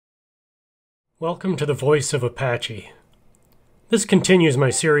Welcome to the Voice of Apache. This continues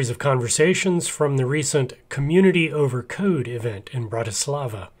my series of conversations from the recent Community Over Code event in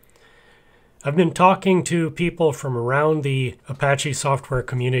Bratislava. I've been talking to people from around the Apache software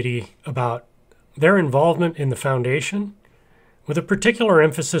community about their involvement in the foundation, with a particular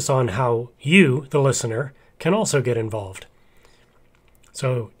emphasis on how you, the listener, can also get involved.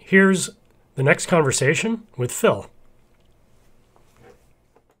 So here's the next conversation with Phil.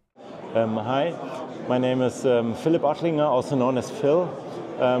 Hi, my name is Philipp Ottlinger, also known as Phil.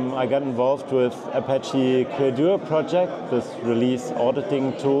 I got involved with Apache Creator project, this release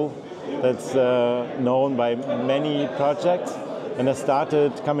auditing tool that's known by many projects. And I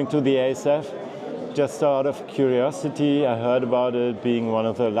started coming to the ASF just out of curiosity. I heard about it being one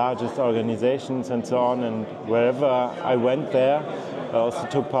of the largest organizations and so on. And wherever I went there, I also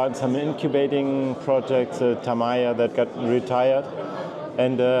took part in some incubating projects, Tamaya that got retired.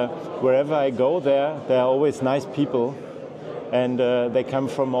 And wherever I go there are always nice people. And they come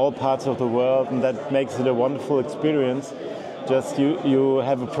from all parts of the world, and that makes it a wonderful experience. Just you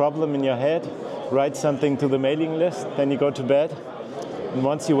have a problem in your head, write something to the mailing list, then you go to bed. And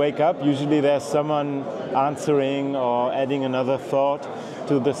once you wake up, usually there's someone answering or adding another thought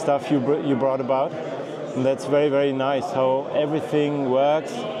to the stuff you brought about. And that's very, very nice how everything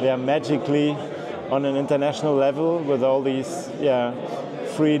works. They are magically on an international level with all these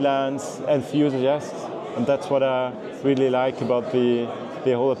freelance enthusiasts. And that's what I really like about the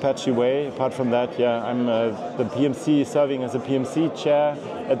whole Apache way. Apart from that, I'm the PMC, serving as a PMC Chair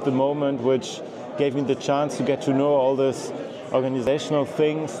at the moment, which gave me the chance to get to know all these organizational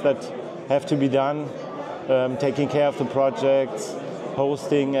things that have to be done, taking care of the projects,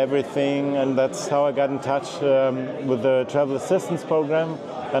 hosting everything, and that's how I got in touch with the Travel Assistance Program.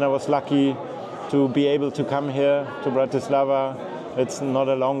 And I was lucky to be able to come here to Bratislava. It's not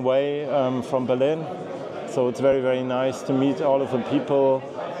a long way from Berlin. So it's very, very nice to meet all of the people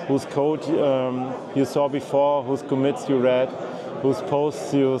whose code you saw before, whose commits you read, whose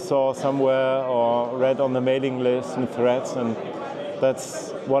posts you saw somewhere or read on the mailing list and threads. And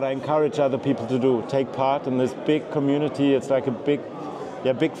that's what I encourage other people to do. Take part in this big community. It's like a big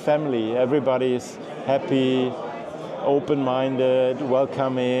family. Everybody is happy, open-minded,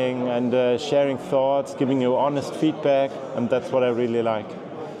 welcoming, and sharing thoughts, giving you honest feedback. And that's what I really like.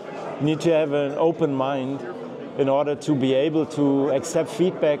 You need to have an open mind in order to be able to accept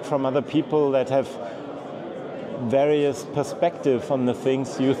feedback from other people that have various perspectives on the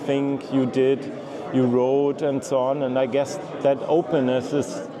things you think you did, you wrote, and so on. And I guess that openness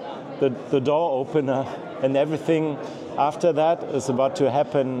is the door opener, and everything after that is about to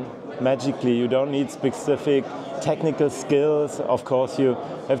happen magically. You don't need specific technical skills. Of course, you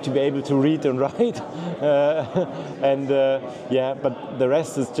have to be able to read and write, but the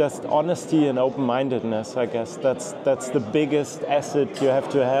rest is just honesty and open-mindedness. I guess that's the biggest asset you have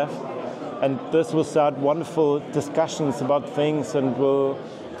to have, and this will start wonderful discussions about things and will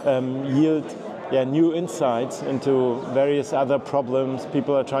yield new insights into various other problems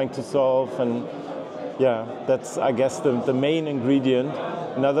people are trying to solve. And that's, I guess, the main ingredient.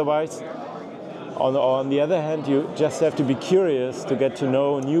 And otherwise, on the other hand, you just have to be curious to get to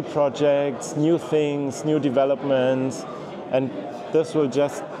know new projects, new things, new developments, and this will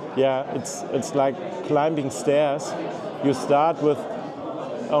just, it's like climbing stairs. You start with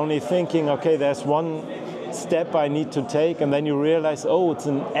only thinking, okay, there's one step I need to take, and then you realize, oh, it's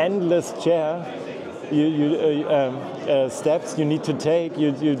an endless chair. Steps you need to take.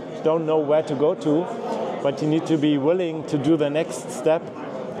 You don't know where to go to, but you need to be willing to do the next step.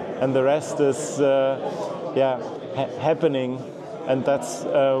 And the rest is happening, and that's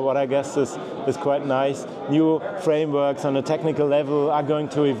what I guess is quite nice. New frameworks on a technical level are going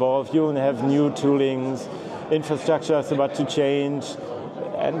to evolve. You will have new toolings, infrastructure is about to change,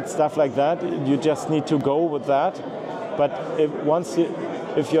 and stuff like that. You just need to go with that. But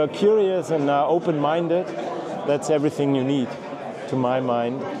if you're curious and are open-minded, that's everything you need, to my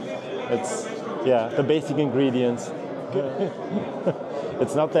mind. It's the basic ingredients.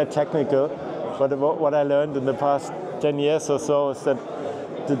 It's not that technical, but what I learned in the past 10 years or so is that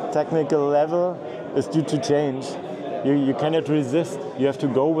the technical level is due to change. You cannot resist, you have to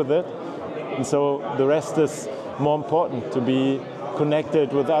go with it. And so the rest is more important, to be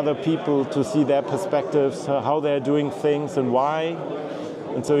connected with other people, to see their perspectives, how they're doing things and why.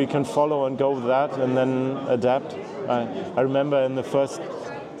 And so you can follow and go with that and then adapt. I remember in the first,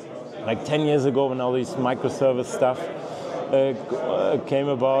 10 years ago, when all these microservice stuff came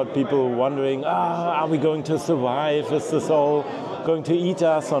about, people wondering, are we going to survive? Is this all going to eat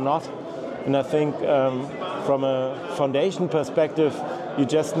us or not? And I think from a foundation perspective, You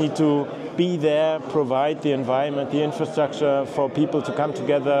just need to be there, provide the environment, the infrastructure for people to come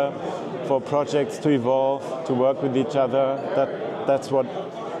together, for projects to evolve, to work with each other. That's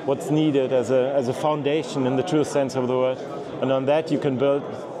what's needed as a foundation in the true sense of the word. And on that you can build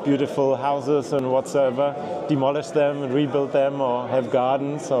beautiful houses and whatsoever, demolish them and rebuild them, or have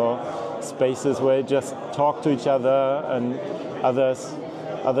gardens or spaces where you just talk to each other, and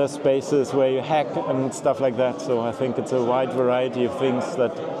other spaces where you hack and stuff like that. So I think it's a wide variety of things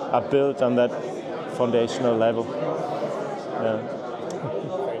that are built on that foundational level. Yeah.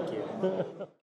 Thank you.